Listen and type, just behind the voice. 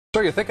So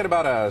you're thinking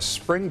about a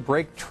spring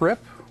break trip?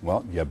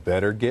 Well, you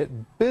better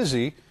get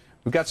busy.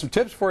 We've got some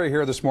tips for you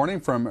here this morning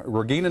from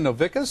Regina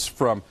Novickis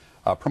from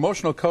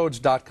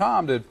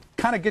promotionalcodes.com to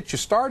kind of get you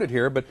started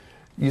here. But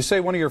you say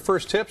one of your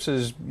first tips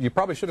is you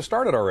probably should have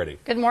started already.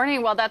 Good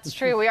morning. Well, that's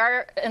true. We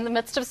are in the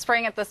midst of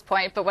spring at this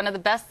point, but one of the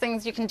best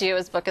things you can do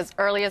is book as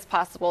early as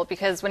possible,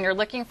 because when you're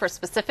looking for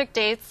specific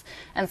dates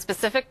and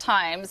specific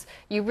times,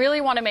 you really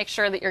want to make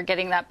sure that you're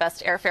getting that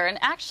best airfare. And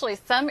actually,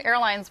 some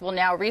airlines will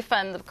now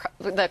refund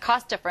the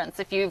cost difference.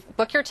 If you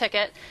book your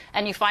ticket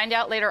and you find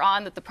out later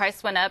on that the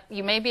price went up,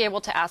 you may be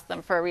able to ask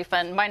them for a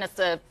refund minus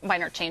a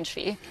minor change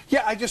fee.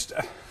 Yeah,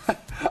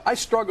 I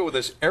struggle with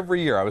this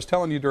every year. I was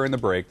telling you during the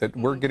break that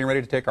we're getting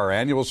ready to take our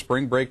annual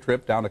spring break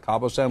trip down to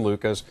Cabo San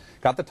Lucas.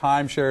 Got the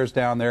timeshares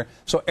down there.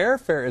 So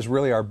airfare is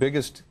really our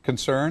biggest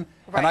concern.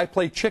 Right. And I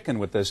play chicken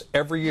with this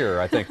every year.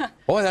 I think,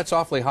 boy, that's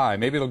awfully high.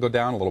 Maybe it'll go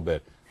down a little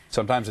bit.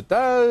 Sometimes it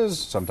does,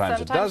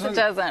 sometimes it doesn't.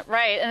 Sometimes it doesn't,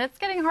 right. And it's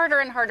getting harder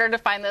and harder to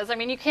find those. I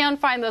mean, you can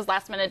find those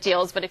last-minute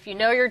deals, but if you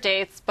know your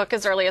dates, book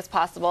as early as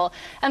possible.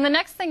 And the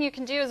next thing you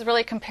can do is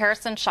really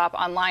comparison shop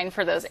online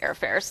for those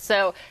airfares.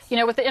 So, you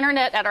know, with the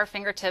internet at our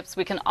fingertips,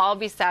 we can all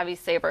be savvy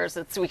savers.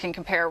 We can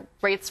compare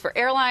rates for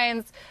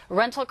airlines,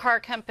 rental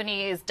car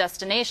companies,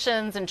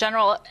 destinations, in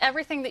general.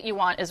 Everything that you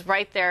want is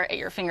right there at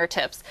your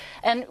fingertips.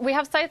 And we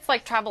have sites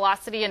like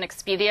Travelocity and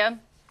Expedia.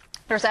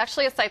 There's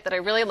actually a site that I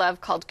really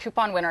love called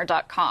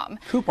couponwinner.com.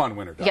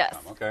 Couponwinner.com, yes.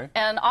 Okay.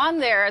 And on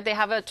there, they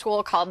have a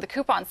tool called the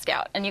Coupon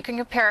Scout, and you can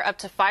compare up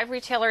to 5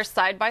 retailers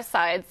side by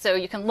side. So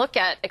you can look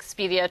at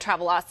Expedia,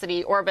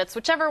 Travelocity, Orbitz,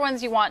 whichever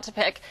ones you want to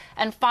pick,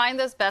 and find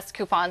those best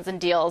coupons and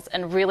deals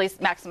and really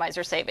maximize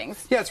your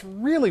savings. Yeah, it's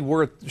really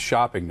worth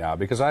shopping now,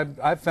 because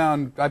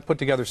I've put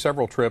together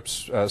several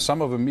trips,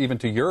 some of them even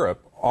to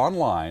Europe,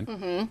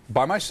 online,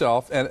 by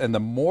myself, and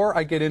the more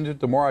I get into it,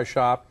 the more I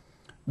shop,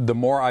 the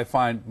more I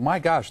find, my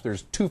gosh,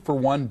 there's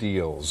 2-for-1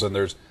 deals, and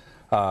there's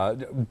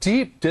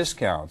deep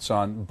discounts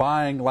on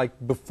buying like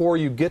before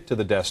you get to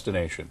the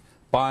destination,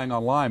 buying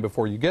online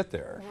before you get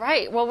there.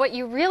 Right. Well, what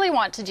you really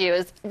want to do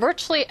is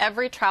virtually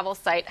every travel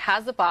site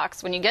has a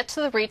box. When you get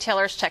to the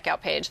retailer's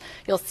checkout page,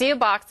 you'll see a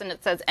box and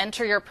it says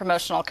enter your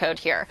promotional code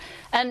here.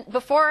 And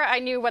before I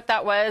knew what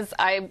that was,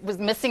 I was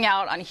missing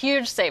out on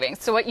huge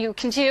savings. So what you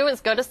can do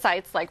is go to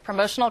sites like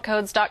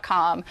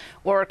promotionalcodes.com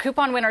or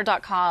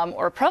couponwinner.com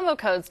or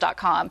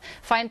promocodes.com,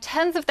 find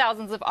tens of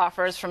thousands of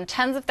offers from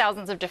tens of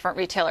thousands of different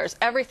retailers.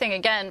 Everything,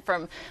 again,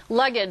 from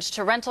luggage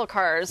to rental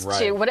cars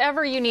to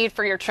whatever you need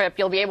for your trip,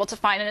 you'll be able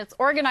to find, and it's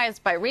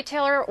organized by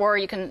retailer, or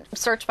you can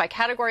search by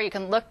category. You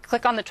can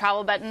click on the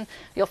travel button.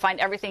 You'll find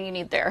everything you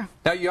need there.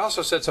 Now, you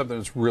also said something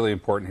that's really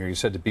important here. You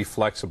said to be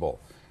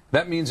flexible.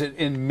 That means it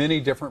in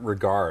many different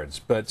regards,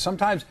 but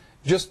sometimes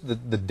just the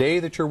day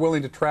that you're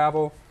willing to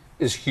travel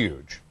is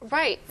huge.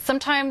 Right.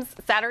 Sometimes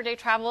Saturday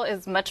travel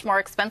is much more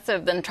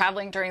expensive than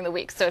traveling during the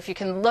week. So if you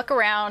can look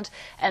around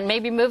and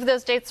maybe move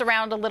those dates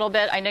around a little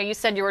bit. I know you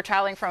said you were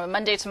traveling from a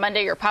Monday to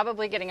Monday. You're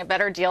probably getting a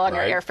better deal on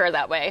your airfare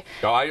that way.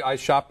 So I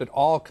shopped it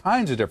all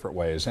kinds of different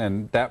ways,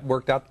 and that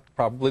worked out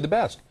probably the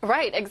best.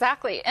 Right,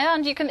 exactly.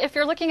 And you can, if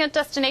you're looking at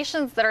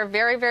destinations that are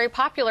very, very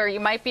popular,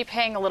 you might be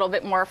paying a little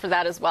bit more for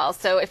that as well.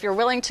 So if you're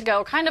willing to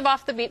go kind of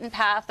off the beaten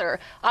path or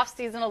off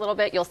season a little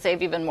bit, you'll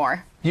save even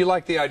more. You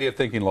like the idea of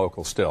thinking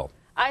local still?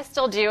 I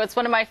still do. It's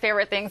one of my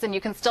favorite things, and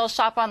you can still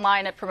shop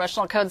online at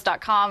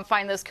promotionalcodes.com,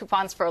 find those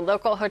coupons for a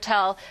local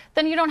hotel.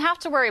 Then you don't have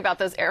to worry about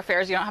those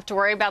airfares. You don't have to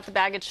worry about the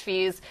baggage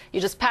fees.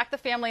 You just pack the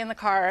family in the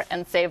car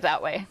and save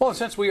that way. Well,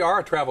 since we are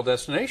a travel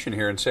destination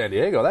here in San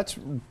Diego, that's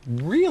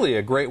really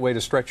a great way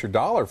to stretch your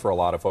dollar for a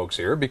lot of folks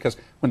here, because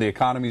when the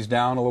economy's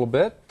down a little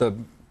bit, the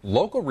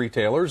local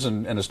retailers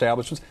and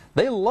establishments,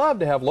 they love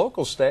to have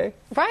locals stay.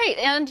 Right,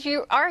 and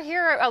you are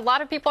here. A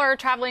lot of people are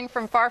traveling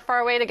from far, far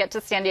away to get to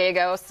San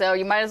Diego, so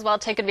you might as well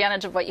take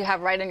advantage of what you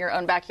have right in your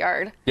own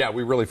backyard. Yeah,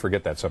 we really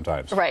forget that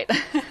sometimes. Right.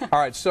 All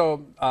right,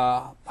 so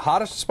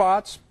hottest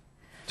spots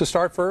to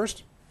start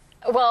first?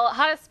 Well,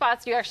 hottest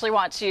spots you actually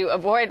want to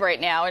avoid right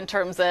now in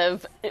terms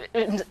of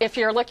if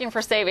you're looking for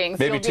savings,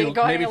 you'll be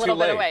going a little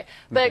bit away.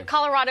 But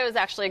Colorado is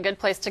actually a good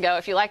place to go.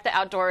 If you like the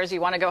outdoors,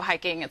 you want to go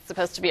hiking, it's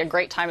supposed to be a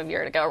great time of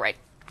year to go right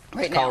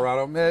now.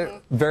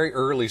 Colorado, very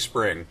early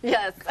spring.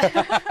 Yes.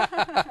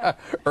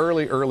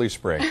 early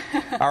spring.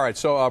 All right,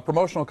 so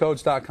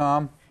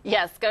promotionalcodes.com.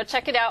 Yes, go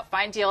check it out.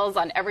 Find deals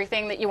on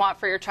everything that you want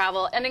for your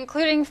travel, and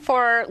including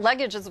for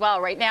luggage as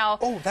well. Right now.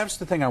 Oh, that's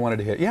the thing I wanted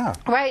to hit. Yeah.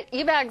 Right.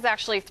 eBags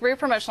actually through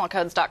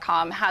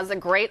promotionalcodes.com has a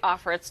great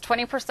offer. It's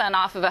 20%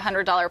 off of a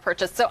 $100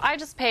 purchase. So I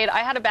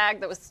had a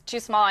bag that was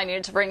too small. I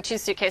needed to bring 2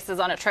 suitcases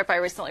on a trip I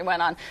recently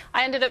went on.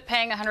 I ended up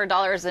paying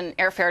 $100 in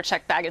airfare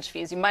check baggage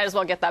fees. You might as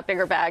well get that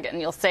bigger bag, and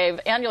you'll save,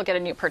 and you'll get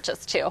a new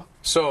purchase too.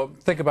 So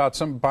think about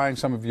buying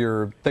some of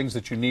your things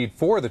that you need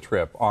for the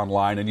trip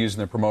online and using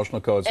the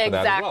promotional codes for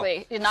that as well.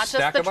 Exactly. Not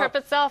just the trip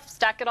itself,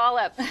 stack it all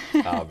up.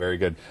 Oh, very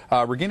good.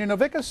 Regina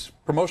Novickis,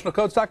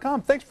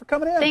 promotionalcodes.com. Thanks for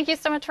coming in. Thank you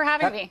so much for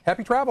having me.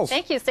 Happy travels.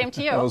 Thank you. Same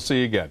to you. We'll see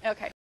you again.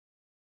 Okay.